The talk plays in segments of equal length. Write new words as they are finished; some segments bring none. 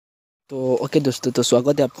तो ओके दोस्तों, तो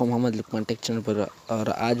स्वागत है आपका मोहम्मद लुकमान टेक चैनल पर। और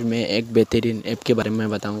आज मैं एक बेहतरीन ऐप के बारे में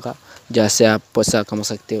बताऊंगा जैसे आप पैसा कमा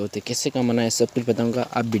सकते हो। तो कैसे कमाना है सब कुछ बताऊंगा।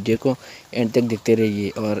 आप वीडियो को एंड तक देखते रहिए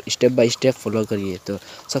और स्टेप बाय स्टेप फॉलो करिए। तो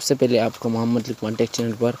सबसे पहले आपको मोहम्मद लुकमान टेक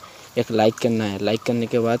चैनल पर एक लाइक करना है। लाइक करने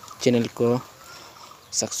के बाद चैनल को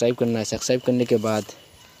सब्सक्राइब करना है। सब्सक्राइब करने के बाद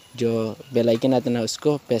जो बेल आइकन आता है ना,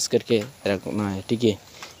 उसको प्रेस करके रखना है, ठीक है।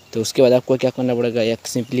 तो उसके बाद आपको क्या करना पड़ेगा, एक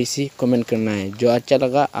सिंपली सी कमेंट करना है। जो अच्छा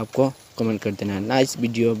लगा आपको कमेंट कर देना है। नाइस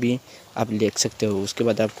वीडियो भी आप लिख सकते हो, उसके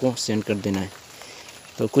बाद आपको सेंड कर देना है।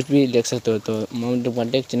 तो कुछ भी लिख सकते हो। तो मोहम्मद लुकमान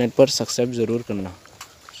टेक चैनल पर सब्सक्राइब ज़रूर करना।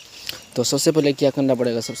 तो सबसे पहले क्या करना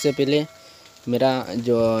पड़ेगा, सबसे पहले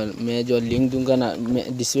मैं जो लिंक दूंगा ना,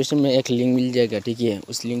 मैं डिस्क्रिप्शन में एक लिंक मिल जाएगा, ठीक है।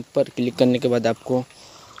 उस लिंक पर क्लिक करने के बाद आपको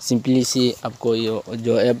सिंपली सी आपको ये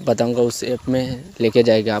जो ऐप बताऊंगा उस ऐप में लेके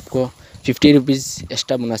जाएगा। आपको 50 रुपीज़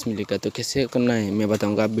एक्स्ट्रा बोनस मिलेगा। तो कैसे करना है मैं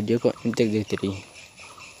बताऊंगा, आप वीडियो को अंत तक देखते रहिए।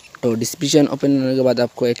 तो डिस्क्रिप्शन ओपन होने के बाद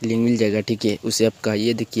आपको एक लिंक मिल जाएगा, ठीक है, उस ऐप का।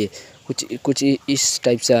 ये देखिए कुछ इस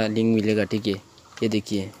टाइप सा लिंक मिलेगा, ठीक है। ये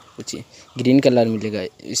देखिए कुछ ग्रीन कलर मिलेगा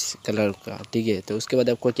इस कलर का, ठीक है। तो उसके बाद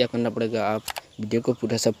आपको क्या करना पड़ेगा, आप वीडियो को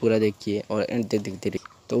पूरा देखिए और एंड तक देखते रहिए।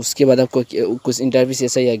 तो उसके बाद आपको कुछ इंटरव्यूस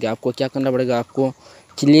ऐसा ही आएगा। आपको क्या करना पड़ेगा, आपको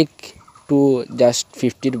क्लिक टू जस्ट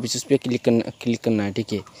 50 रुपीज़ उस पर क्लिक करना है,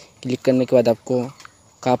 ठीक है। क्लिक करने के बाद आपको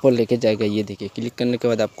कहाँ पर लेके जाएगा, ये देखिए। क्लिक करने के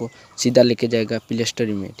बाद आपको सीधा लेके जाएगा प्ले स्टोर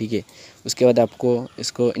में, ठीक है। उसके बाद आपको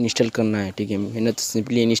इसको इंस्टॉल करना है, ठीक है। मैंने तो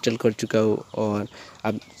सिंपली इंस्टॉल कर चुका हूँ। और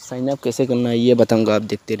अब साइन अप कैसे करना है ये बताऊंगा, आप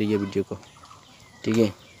देखते रहिए वीडियो को, ठीक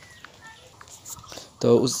है।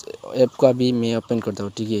 तो उस ऐप को अभी मैं ओपन करता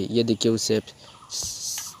हूँ, ठीक है। ये देखिए उस ऐप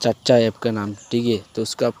चाचा ऐप का नाम, ठीक है। तो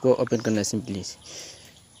उसको आपको ओपन करना है सिंपली।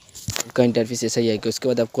 उसका इंटरफेस ऐसा ही है कि उसके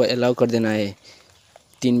बाद आपको अलाउ कर देना है,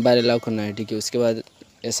 3 बार अलाउ करना है, ठीक है। उसके बाद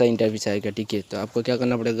ऐसा इंटरफेस आएगा, ठीक है। तो आपको क्या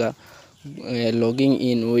करना पड़ेगा, लॉगिंग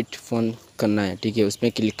इन विथ फ़ोन करना है, ठीक है।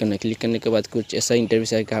 उसमें क्लिक करना है। क्लिक करने के बाद कुछ ऐसा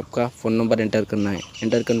इंटरफेस आएगा, आपका फ़ोन नंबर एंटर करना है।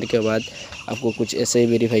 एंटर करने के बाद आपको कुछ ऐसा ही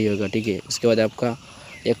वेरीफाई होगा, ठीक है। उसके बाद आपका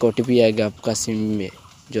एक OTP आएगा आपका सिम में,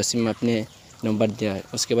 जो सिम आपने नंबर दिया है।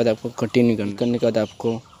 उसके बाद आपको कंटिन्यू करने के बाद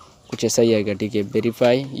आपको कुछ ऐसा ही आएगा, ठीक है,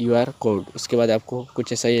 वेरीफाई यूआर कोड। उसके बाद आपको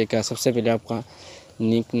कुछ ऐसा ही आएगा। सबसे पहले आपका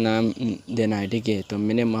निक नाम देना है, ठीक है। तो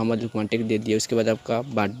मैंने मोहम्मद लुकमान टेक दे दिया। उसके बाद आपका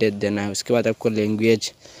बर्थ डेट देना है। उसके बाद आपको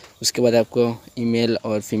लैंग्वेज, उसके बाद आपको ईमेल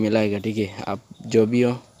और फीमेल आएगा, ठीक है। आप जो भी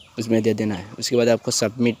हो उसमें दे देना है। उसके बाद आपको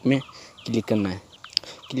सबमिट में क्लिक करना है।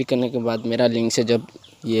 क्लिक करने के बाद मेरा लिंक से जब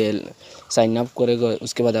ये साइन अप करेगा,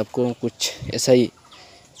 उसके बाद आपको कुछ ऐसा ही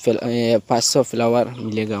 500 फ्लावर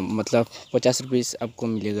मिलेगा, मतलब 50 रुपीज़ आपको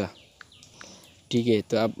मिलेगा, ठीक है।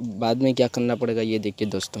 तो आप बाद में क्या करना पड़ेगा ये देखिए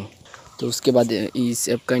दोस्तों। तो उसके बाद इस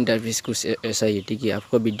ऐप का इंटरफेस कुछ ऐसा ही है, ठीक है।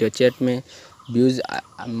 आपको वीडियो चैट में व्यूज़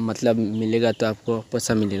मतलब मिलेगा, तो आपको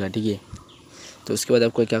पैसा मिलेगा, ठीक है। तो उसके बाद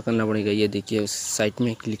आपको क्या करना पड़ेगा, ये देखिए उस साइट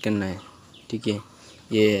में क्लिक करना है, ठीक है।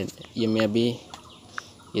 ये मैं अभी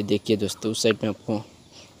ये देखिए दोस्तों, उस साइट में आपको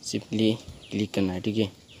सिंपली क्लिक करना है, ठीक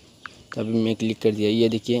है। तो अभी मैं क्लिक कर दिया। ये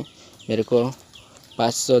देखिए मेरे को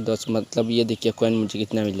 510 मतलब ये देखिए कॉइन मुझे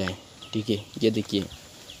कितना मिला है, ठीक है। ये देखिए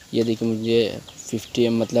मुझे 50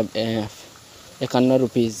 मतलब 51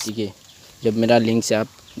 रुपीज़, ठीक है। जब मेरा लिंक से आप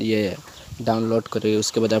ये डाउनलोड करेंगे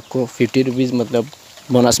उसके बाद आपको 50 रुपीज़ मतलब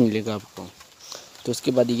बोनस मिलेगा आपको। तो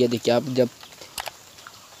उसके बाद ये देखिए आप जब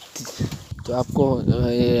तो आपको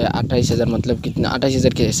 28,000 मतलब कितना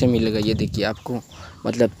 28,000 कैसे मिलेगा, ये देखिए आपको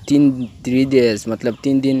मतलब 3 डेज़ मतलब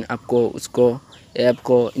 3 दिन आपको उसको ऐप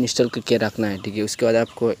को इंस्टॉल करके रखना है, ठीक है। उसके बाद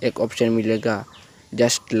आपको एक ऑप्शन मिलेगा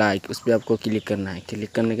जस्ट लाइक, उस पर आपको क्लिक करना है।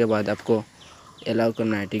 क्लिक करने के बाद आपको अलाउ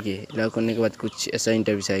करना है, ठीक है। अलाउ करने के बाद कुछ ऐसा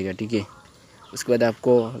इंटरव्यूस आएगा, ठीक है। उसके बाद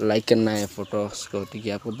आपको लाइक करना है फ़ोटोज़ को, ठीक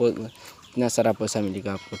है। आपको बहुत इतना सारा पैसा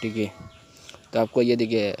मिलेगा आपको, ठीक है। तो आपको ये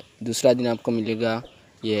देखिए दूसरा दिन आपको मिलेगा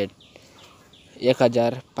ये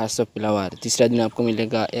 1,500 फ्लावर। तीसरा दिन आपको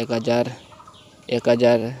मिलेगा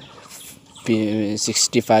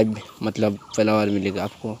 1,065 मतलब फ्लावर मिलेगा।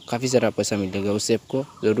 आपको काफ़ी सारा पैसा मिलेगा। उस ऐप को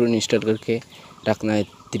ज़रूर इंस्टॉल करके रखना है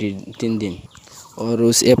 3 दिन। और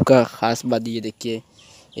उस ऐप का ख़ास बात ये देखिए,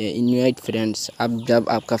 इनवाइट फ्रेंड्स, आप जब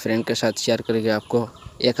आपका फ्रेंड के साथ शेयर करेंगे आपको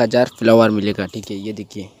 1,000 फ्लावर मिलेगा, ठीक है। ये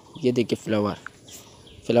देखिए फ्लावर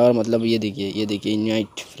मतलब ये देखिए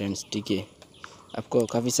इनवाइट फ्रेंड्स, ठीक है। आपको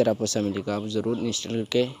काफ़ी सारा पैसा मिलेगा। आप ज़रूर इंस्टॉल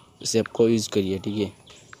करके इस ऐप को यूज़ करिए, ठीक है।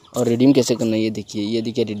 और रिडीम कैसे करना है ये देखिए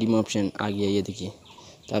रिडीम ऑप्शन आ गया, ये देखिए।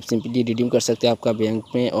 तो आप सिंपली रिडीम कर सकते हैं आपका बैंक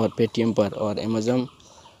में और पेटीएम पर और अमेज़न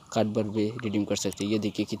कार्ड पर भी रिडीम कर सकते हैं। ये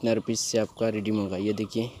देखिए कितना रुपीज़ से आपका रिडीम होगा। ये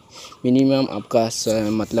देखिए मिनिमम आपका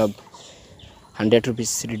मतलब 100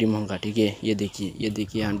 रुपीज़ रिडीम होगा, ठीक है। ये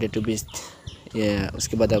देखिए 100 रुपीज़।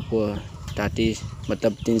 उसके बाद आपको 30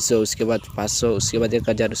 मतलब 300, उसके बाद 500, उसके बाद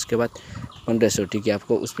 1000, उसके बाद 1500। ठीक है,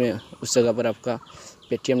 आपको उसमें उस जगह पर आपका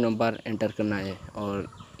पेटीएम नंबर एंटर करना है और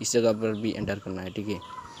इस जगह पर भी एंटर करना है। ठीक है,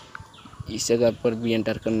 इस जगह पर भी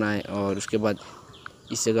एंटर करना है और उसके बाद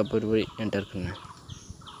इस जगह पर भी एंटर करना है।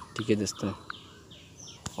 ठीक है दोस्तों,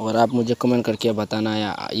 और आप मुझे कमेंट करके बताना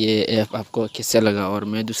ये ऐप आपको कैसा लगा, और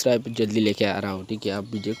मैं दूसरा ऐप जल्दी लेके आ रहा हूँ। ठीक है, आप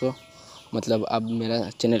वीडियो को मतलब आप मेरा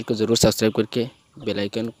चैनल को ज़रूर सब्सक्राइब करके बेल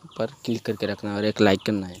आइकन पर क्लिक करके रखना और एक लाइक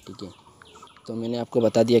करना है। ठीक है, तो मैंने आपको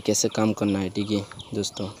बता दिया कैसे काम करना है। ठीक है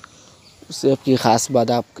दोस्तों, उससे आपकी ख़ास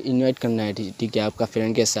बात आप इनवाइट करना है। ठीक है, आपका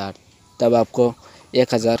फ्रेंड के साथ, तब आपको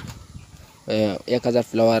 1000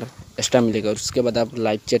 फ्लावर एक्स्ट्रा मिलेगा और उसके बाद आप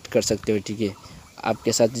लाइव चैट कर सकते हो। ठीक है,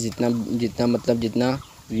 आपके साथ जितना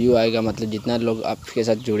व्यू आएगा, मतलब जितना लोग आपके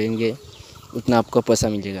साथ जुड़ेंगे उतना आपको पैसा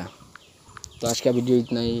मिलेगा। तो आज का वीडियो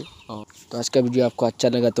इतना ही। तो आज का वीडियो आपको अच्छा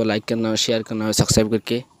लगा तो लाइक करना और शेयर करना और सब्सक्राइब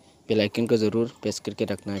करके बेल आइकन को ज़रूर प्रेस करके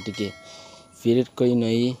रखना है। ठीक है, फिर कोई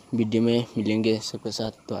नई वीडियो में मिलेंगे सबके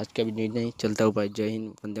साथ। तो आज का वीडियो इतना ही, चलता हूँ भाई, जय हिंद,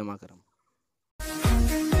 वंदे मातरम।